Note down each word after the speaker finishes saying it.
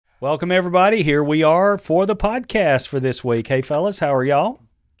Welcome, everybody. Here we are for the podcast for this week. Hey, fellas, how are y'all?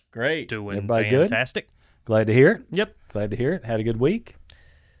 Great. Doing Everybody fantastic. Good? Glad to hear it. Yep. Glad to hear it. Had a good week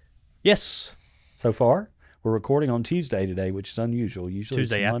Yes. so far. We're recording on Tuesday today, which is unusual. Usually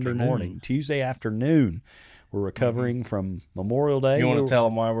Tuesday it's Monday afternoon. morning. Tuesday afternoon. We're recovering from Memorial Day. You want to tell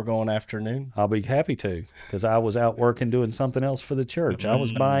them why we're going afternoon? I'll be happy to, because I was out working doing something else for the church. I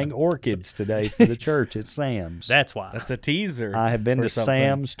was buying orchids today for the church at Sam's. That's why. That's a teaser. I have been for to something.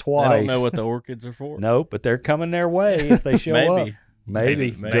 Sam's I twice. don't know what the orchids are for. Nope, but they're coming their way if they show up.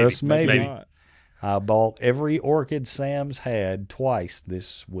 Maybe. Just maybe. not. I bought every orchid Sam's had twice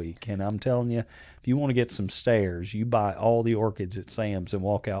this week. And I'm telling you, if you want to get some stares, you buy all the orchids at Sam's and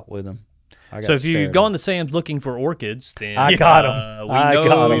walk out with them. So if you've gone to Sam's looking for orchids, then I got 'em. we I know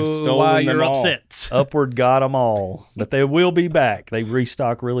got 'em. We've stolen why them you're all. upset. Upward got them all. But they will be back. They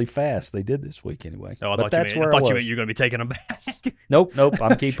restock really fast. They did this week anyway. Oh, I but thought that's you where meant I you was. were going to be taking them back. Nope,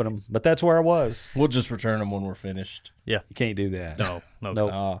 I'm keeping them. But that's where I was. We'll just return them when we're finished. You can't do that. No.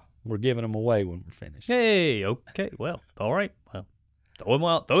 Nope. We're giving them away when we're finished. Hey, okay. Well, all right. Well, throw them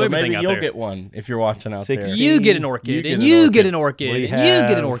out. Throw So everything maybe out you'll there. get one if you're watching out there. 16. You get an orchid, You and get you an get an orchid. orchid, We and you get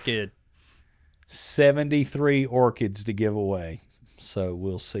an have- orchid. 73 orchids to give away. So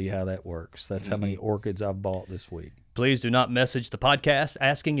we'll see how that works. That's how many orchids I've bought this week. Please do not message the podcast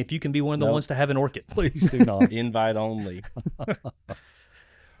asking if you can be one of the Nope. ones to have an orchid. Please do not. Invite only.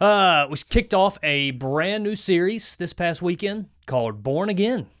 We kicked off a brand new series this past weekend called Born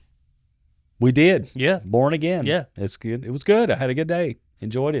Again. We did. Yeah. Born again. Yeah. It's good. It was good. I had a good day.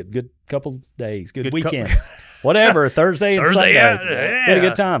 Enjoyed it. Good couple days. Good Good weekend. Whatever. Thursday and Sunday. yeah. Had a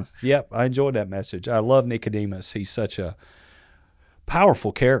good time. Yep. I enjoyed that message. I love Nicodemus. He's such a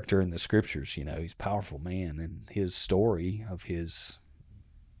powerful character in the scriptures. You know, he's a powerful man, and his story of his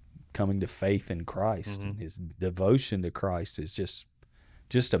coming to faith in Christ and his devotion to Christ is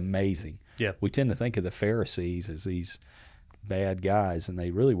just amazing. Yeah. We tend to think of the Pharisees as these bad guys, and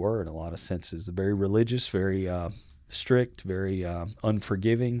they really were in a lot of senses. They're very religious, very strict, very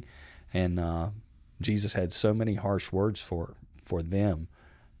unforgiving, and Jesus had so many harsh words for them.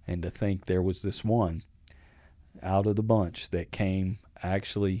 And to think there was this one out of the bunch that came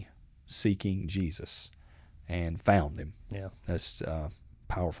actually seeking Jesus and found him. Yeah. That's a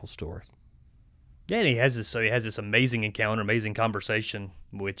powerful story. Yeah, and he has this amazing encounter, amazing conversation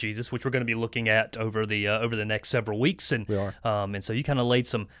with Jesus, which we're going to be looking at over the next several weeks, and We are. And so you kind of laid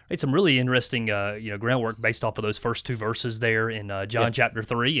some really interesting groundwork based off of those first two verses there in John chapter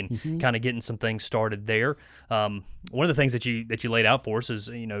 3, and kind of getting some things started there. One of the things that you laid out for us is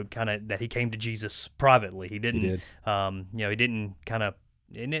kind of that he came to Jesus privately. He didn't did. he didn't kind of.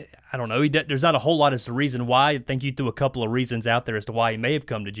 And I don't know. There's not a whole lot as to reason why. I think you threw a couple of reasons out there as to why he may have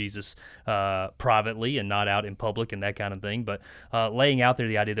come to Jesus privately and not out in public and that kind of thing. But laying out there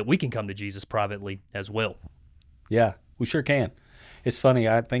the idea that we can come to Jesus privately as well. Yeah, we sure can. It's funny,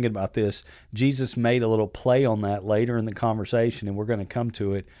 I'm thinking about this. Jesus made a little play on that later in the conversation, and we're going to come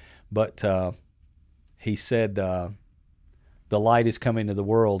to it. But he said, the light is coming to the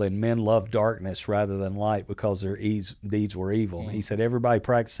world, and men love darkness rather than light because their deeds were evil. He said everybody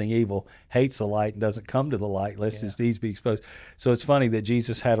practicing evil hates the light and doesn't come to the light lest his deeds be exposed. So it's funny that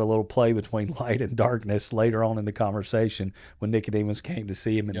Jesus had a little play between light and darkness later on in the conversation when Nicodemus came to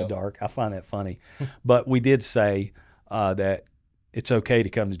see him in the dark. I find that funny. But we did say that it's okay to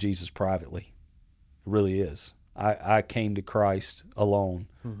come to Jesus privately. It really is. I came to Christ alone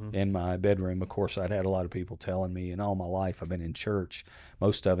in my bedroom. Of course, I'd had a lot of people telling me, and all my life I've been in church,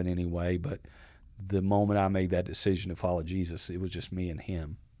 most of it anyway, but the moment I made that decision to follow Jesus, it was just me and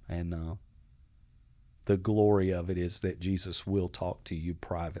him. And the glory of it is that Jesus will talk to you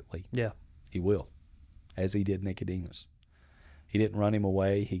privately. Yeah. He will, as he did Nicodemus. He didn't run him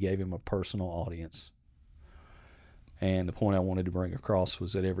away. He gave him a personal audience. And the point I wanted to bring across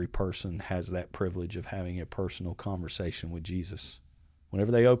was that every person has that privilege of having a personal conversation with Jesus.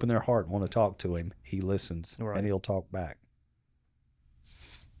 Whenever they open their heart and want to talk to him, he listens, and he'll talk back.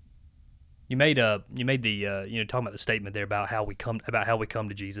 You made the talking about the statement there about how we come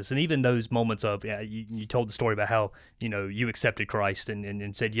to Jesus, and even those moments of you told the story about how you accepted Christ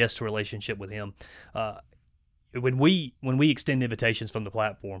and said yes to a relationship with him. When we extend invitations from the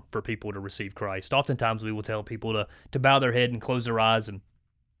platform for people to receive Christ, oftentimes we will tell people to bow their head and close their eyes, and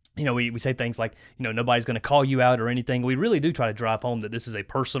we say things like nobody's going to call you out or anything. We really do try to drive home that this is a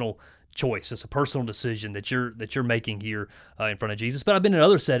personal choice. It's a personal decision that you're making here in front of Jesus. But I've been in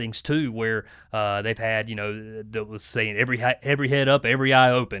other settings too where they've had that was saying every head up, every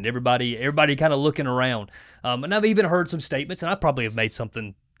eye open, everybody kind of looking around. And I've even heard some statements, and I probably have made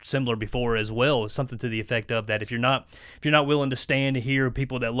something similar before as well, something to the effect of that if you're not willing to stand to hear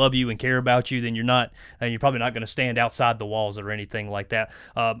people that love you and care about you, then you're probably not going to stand outside the walls or anything like that.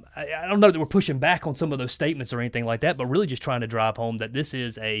 I don't know that we're pushing back on some of those statements or anything like that, but really just trying to drive home that this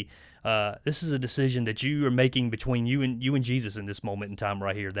is a decision that you are making between you and Jesus in this moment in time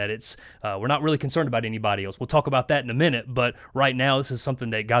right here. That it's we're not really concerned about anybody else. We'll talk about that in a minute, but right now this is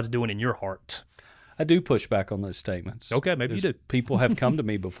something that God's doing in your heart. I do push back on those statements. Okay, maybe you do. People have come to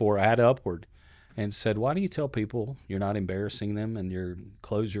me before at Upward and said, why do you tell people you're not embarrassing them and you're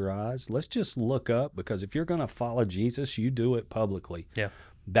close your eyes? Let's just look up, because if you're going to follow Jesus, you do it publicly. Yeah.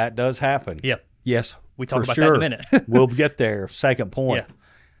 That does happen. Yeah. Yes, we talk about sure. that in a minute. We'll get there. Second point. Yeah.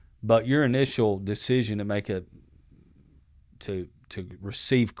 But your initial decision to make to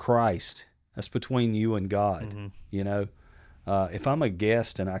receive Christ, that's between you and God. Mm-hmm. You know, if I'm a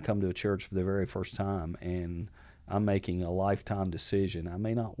guest and I come to a church for the very first time and I'm making a lifetime decision, I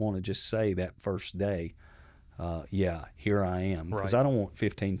may not want to just say that first day, yeah, here I am. Because I don't want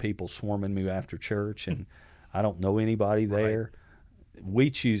 15 people swarming me after church and I don't know anybody there. Right. We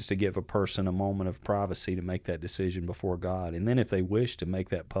choose to give a person a moment of privacy to make that decision before God. And then if they wish to make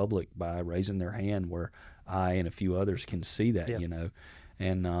that public by raising their hand where I and a few others can see that, you know.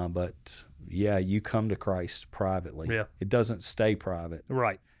 And but, yeah, you come to Christ privately. Yeah. It doesn't stay private.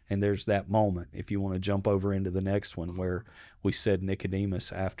 Right. And there's that moment, if you want to jump over into the next one, where we said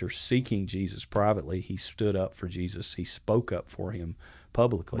Nicodemus, after seeking Jesus privately, he stood up for Jesus. He spoke up for him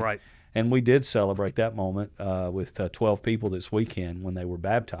publicly. Right. And we did celebrate that moment with 12 people this weekend when they were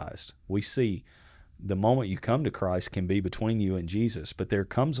baptized. We see the moment you come to Christ can be between you and Jesus, but there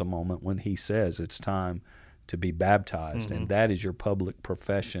comes a moment when he says it's time to be baptized, and that is your public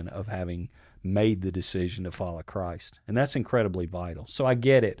profession of having made the decision to follow Christ. And that's incredibly vital. So I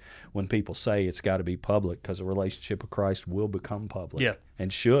get it when people say it's got to be public, because a relationship with Christ will become public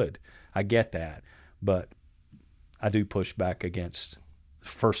and should. I get that. But I do push back against the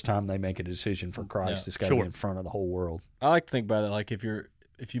first time they make a decision for Christ, it's got to be in front of the whole world. I like to think about it like if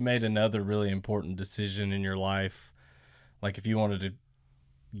you made another really important decision in your life, like if you wanted to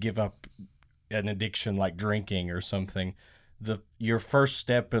give up an addiction like drinking or something, your first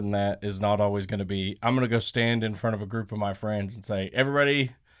step in that is not always going to be, I'm going to go stand in front of a group of my friends and say,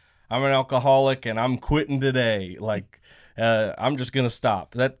 everybody, I'm an alcoholic and I'm quitting today. Like, I'm just going to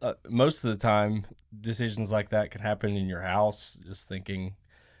stop. That most of the time, decisions like that can happen in your house, just thinking,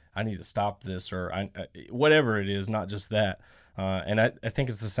 I need to stop this, or whatever it is, not just that. And I think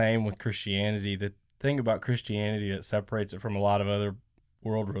it's the same with Christianity. The thing about Christianity that separates it from a lot of other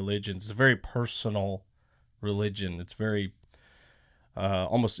world religions, it's a very personal religion. It's very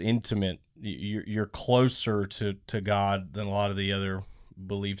almost intimate. You're closer to God than a lot of the other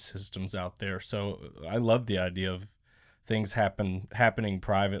belief systems out there. So I love the idea of things happening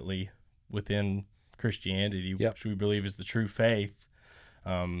privately within Christianity, which we believe is the true faith.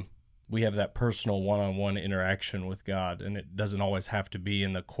 We have that personal one-on-one interaction with God, and it doesn't always have to be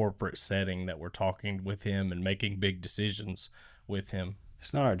in the corporate setting that we're talking with him and making big decisions with him.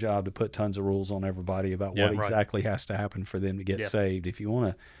 It's not our job to put tons of rules on everybody about what exactly has to happen for them to get saved. If you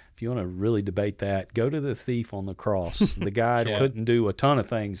want to really debate that, go to the thief on the cross. The guy couldn't do a ton of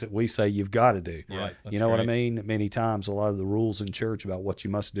things that we say you've got to do. Right. You know what I mean? Many times a lot of the rules in church about what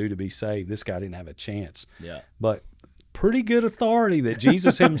you must do to be saved, this guy didn't have a chance. Yeah. But pretty good authority that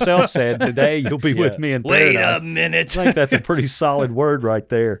Jesus himself said, today you'll be with me in paradise. Wait a minute. I think that's a pretty solid word right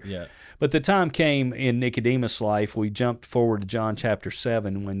there. Yeah. But the time came in Nicodemus' life, we jumped forward to John chapter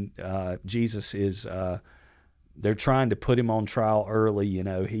 7 when Jesus is, they're trying to put him on trial early. You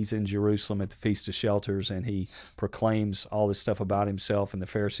know, he's in Jerusalem at the Feast of Shelters, and he proclaims all this stuff about himself, and the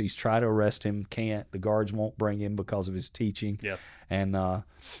Pharisees try to arrest him, can't. The guards won't bring him because of his teaching. Yeah. And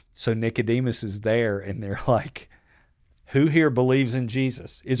so Nicodemus is there, and they're like, who here believes in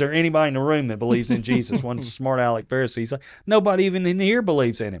Jesus? Is there anybody in the room that believes in Jesus? One smart aleck Pharisee, he's like, nobody even in here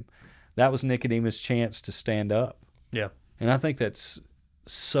believes in him. That was Nicodemus' chance to stand up. Yeah. And I think that's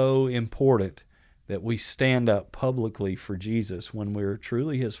so important that we stand up publicly for Jesus when we're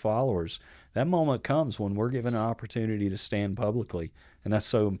truly his followers. That moment comes when we're given an opportunity to stand publicly, and that's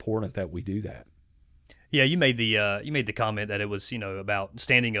so important that we do that. Yeah, you made the comment that it was, about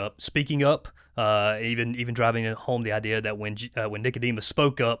standing up, speaking up, even driving home the idea that when Nicodemus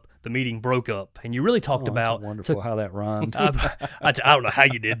spoke up, the meeting broke up, and you really talked about wonderful how that rhymed. I don't know how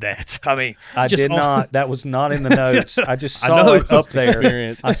you did that. I mean, I did not. That was not in the notes. I just saw it up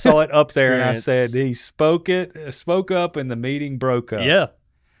there. I saw it up there, and I said he spoke up, and the meeting broke up. Yeah.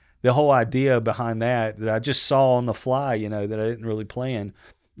 The whole idea behind that I just saw on the fly, that I didn't really plan.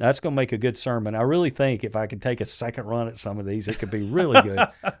 That's going to make a good sermon. I really think if I could take a second run at some of these, it could be really good.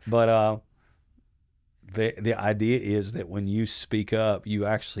 But the idea is that when you speak up, you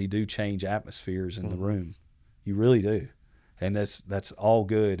actually do change atmospheres in the room. You really do. And that's all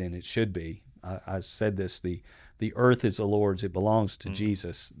good, and it should be. I said this, the earth is the Lord's. It belongs to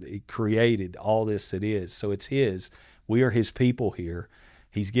Jesus. He created all this it is. So it's His. We are His people here.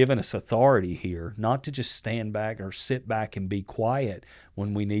 He's given us authority here, not to just stand back or sit back and be quiet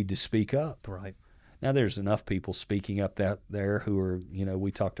when we need to speak up. Right. Now, there's enough people speaking up there who are,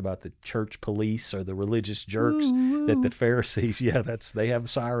 we talked about the church police or the religious jerks that the Pharisees, they have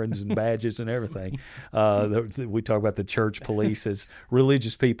sirens and badges and everything. We talk about the church police as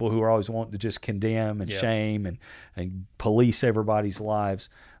religious people who are always wanting to just condemn and shame and police everybody's lives.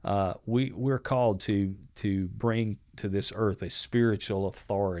 We're called to bring to this earth a spiritual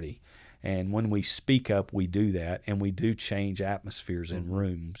authority. And when we speak up, we do that, and we do change atmospheres in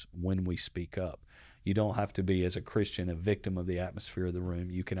rooms when we speak up. You don't have to be, as a Christian, a victim of the atmosphere of the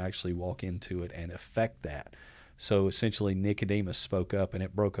room. You can actually walk into it and affect that. So essentially, Nicodemus spoke up, and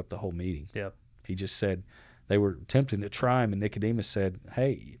it broke up the whole meeting. Yeah. He just said, they were attempting to try him, and Nicodemus said,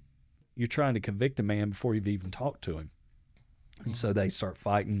 hey, you're trying to convict a man before you've even talked to him. And so they start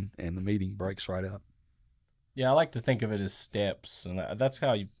fighting, and the meeting breaks right up. Yeah, I like to think of it as steps, and that's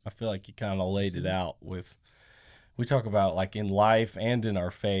how I feel like you kind of laid it out with. We talk about, like, in life and in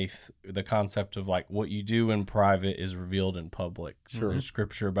our faith, the concept of, like, what you do in private is revealed in public. Sure. There's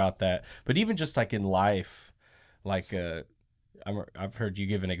scripture about that. But even just, like, in life, like, I've heard you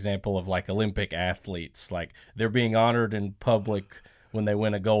give an example of, like, Olympic athletes. Like, they're being honored in public when they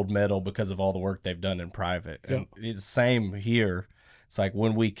win a gold medal because of all the work they've done in private. Yeah. And it's the same here. It's like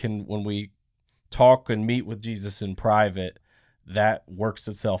when we talk and meet with Jesus in private, that works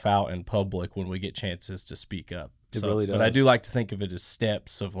itself out in public when we get chances to speak up. It really does. But I do like to think of it as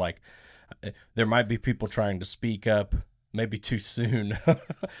steps of, like, there might be people trying to speak up maybe too soon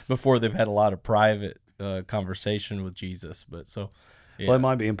before they've had a lot of private conversation with Jesus. But yeah. Well, it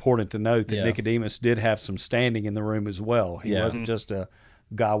might be important to note that Nicodemus did have some standing in the room as well. He wasn't just a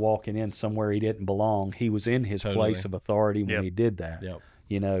guy walking in somewhere he didn't belong. He was in his place of authority when he did that.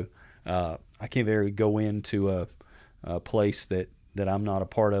 Yep. I can't very go into a place that I'm not a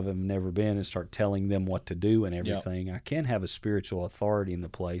part of and never been and start telling them what to do and everything. I can have a spiritual authority in the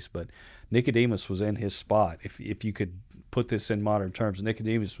place, but Nicodemus was in his spot. If you could put this in modern terms,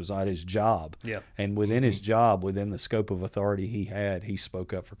 Nicodemus was at his job. Yep. And within his job, within the scope of authority he had, he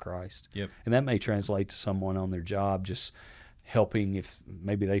spoke up for Christ. Yep. And that may translate to someone on their job just helping, if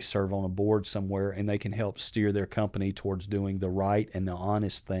maybe they serve on a board somewhere and they can help steer their company towards doing the right and the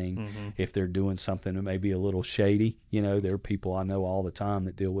honest thing. If they're doing something that may be a little shady. There are people I know all the time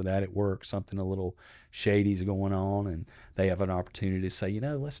that deal with that at work. Something a little shady is going on, and they have an opportunity to say,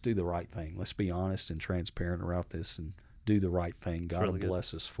 let's do the right thing. Let's be honest and transparent about this and do the right thing. God will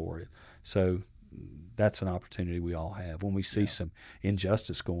bless us for it. So that's an opportunity we all have. When we see some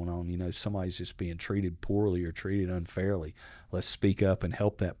injustice going on, somebody's just being treated poorly or treated unfairly, let's speak up and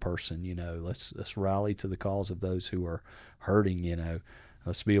help that person. Let's rally to the cause of those who are hurting.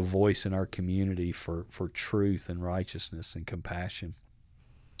 Let's be a voice in our community for truth and righteousness and compassion.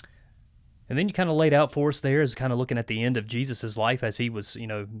 And then you kind of laid out for us there as kind of looking at the end of Jesus's life as he was,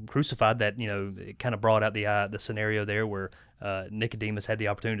 crucified. That it kind of brought out the scenario there where Nicodemus had the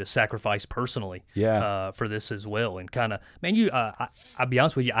opportunity to sacrifice personally, for this as well. And kind of, man, I'll be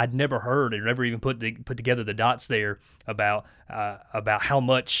honest with you, I'd never heard or never even put together the dots there about how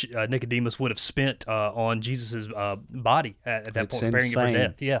much Nicodemus would have spent on Jesus's body at that point, preparing him for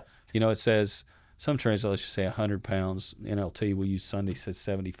death. Yeah, it says. Some translations say 100 pounds. NLT, we use Sunday, says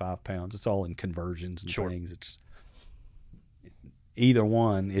 75 pounds. It's all in conversions and things. It's either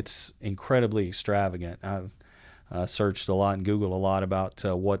one. It's incredibly extravagant. I've searched a lot and Googled a lot about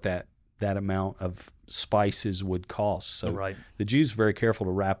what that amount of spices would cost. So the Jews were very careful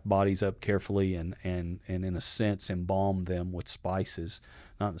to wrap bodies up carefully and in a sense embalm them with spices.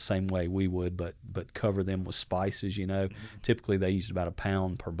 Not the same way we would, but cover them with spices, Typically they used about a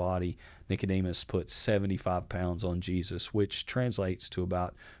pound per body. Nicodemus put 75 pounds on Jesus, which translates to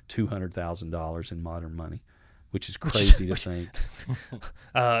about $200,000 in modern money, which is crazy to think.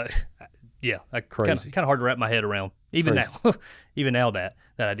 Crazy. Kind of hard to wrap my head around, even now that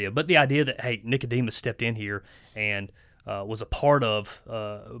idea. But the idea that, hey, Nicodemus stepped in here and was a part of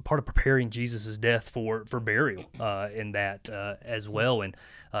preparing Jesus' death for burial in that as well. And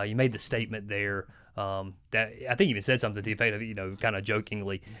you made the statement there that I think you even said something to the effect of, kind of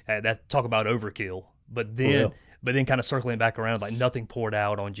jokingly, that talk about overkill. But then kind of circling back around, like nothing poured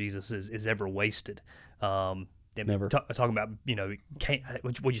out on Jesus is ever wasted. Never. Talking about,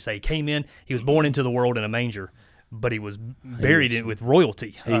 what'd you say? He came in, he was born into the world in a manger, but he was buried in with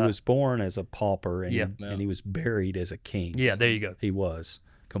royalty. He was born as a pauper, and, Yeah. and he was buried as a king. Yeah, there you go. He was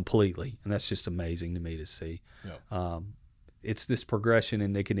completely, and that's just amazing to me to see. Yeah. It's this progression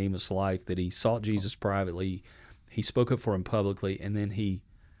in Nicodemus' life that he sought Jesus privately, he spoke up for him publicly, and then he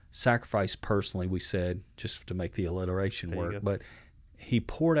sacrificed personally, we said, just to make the alliteration There you work. go. But he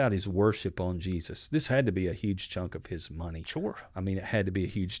poured out his worship on Jesus. This had to be a huge chunk of his money. Sure. I mean, it had to be a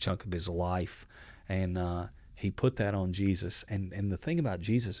huge chunk of his life. And he put that on Jesus. And the thing about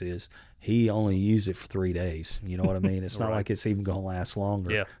Jesus is he only used it for 3 days. You know what I mean? It's not Right. like it's even going to last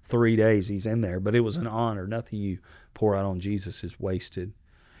longer. Yeah. 3 days he's in there. But it was an honor. Nothing you pour out on Jesus is wasted.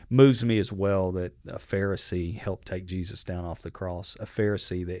 Moves me as well that a Pharisee helped take Jesus down off the cross, a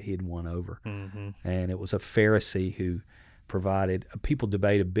Pharisee that he'd won over. Mm-hmm. And it was a Pharisee who provided. People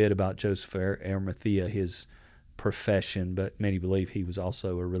debate a bit about Joseph Arimathea, his profession, but many believe he was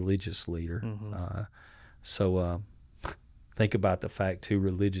also a religious leader. Mm-hmm. So think about the fact 2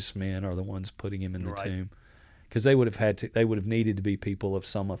 religious men are the ones putting him in the Right. tomb, because they would have needed to be people of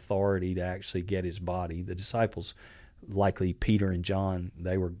some authority to actually get his body. The disciples, likely Peter and John,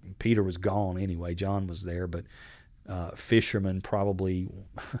 Peter was gone anyway. John was there, but fishermen probably.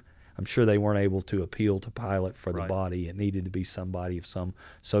 I'm sure they weren't able to appeal to Pilate for the Right. body. It needed to be somebody of some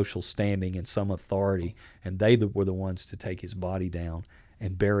social standing and some authority, and they were the ones to take his body down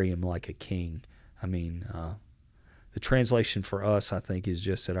and bury him like a king. I mean, the translation for us, I think, is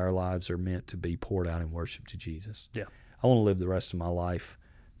just that our lives are meant to be poured out in worship to Jesus. Yeah. I want to live the rest of my life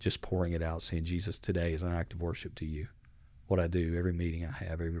just pouring it out, saying, Jesus, today is an act of worship to you. What I do, every meeting I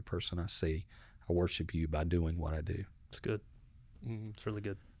have, every person I see, I worship you by doing what I do. It's good. It's really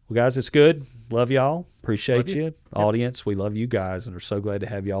good. Well, guys, it's good. Love y'all. Appreciate Love you. you. Audience, we love you guys and are so glad to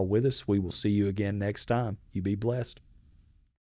have y'all with us. We will see you again next time. You be blessed.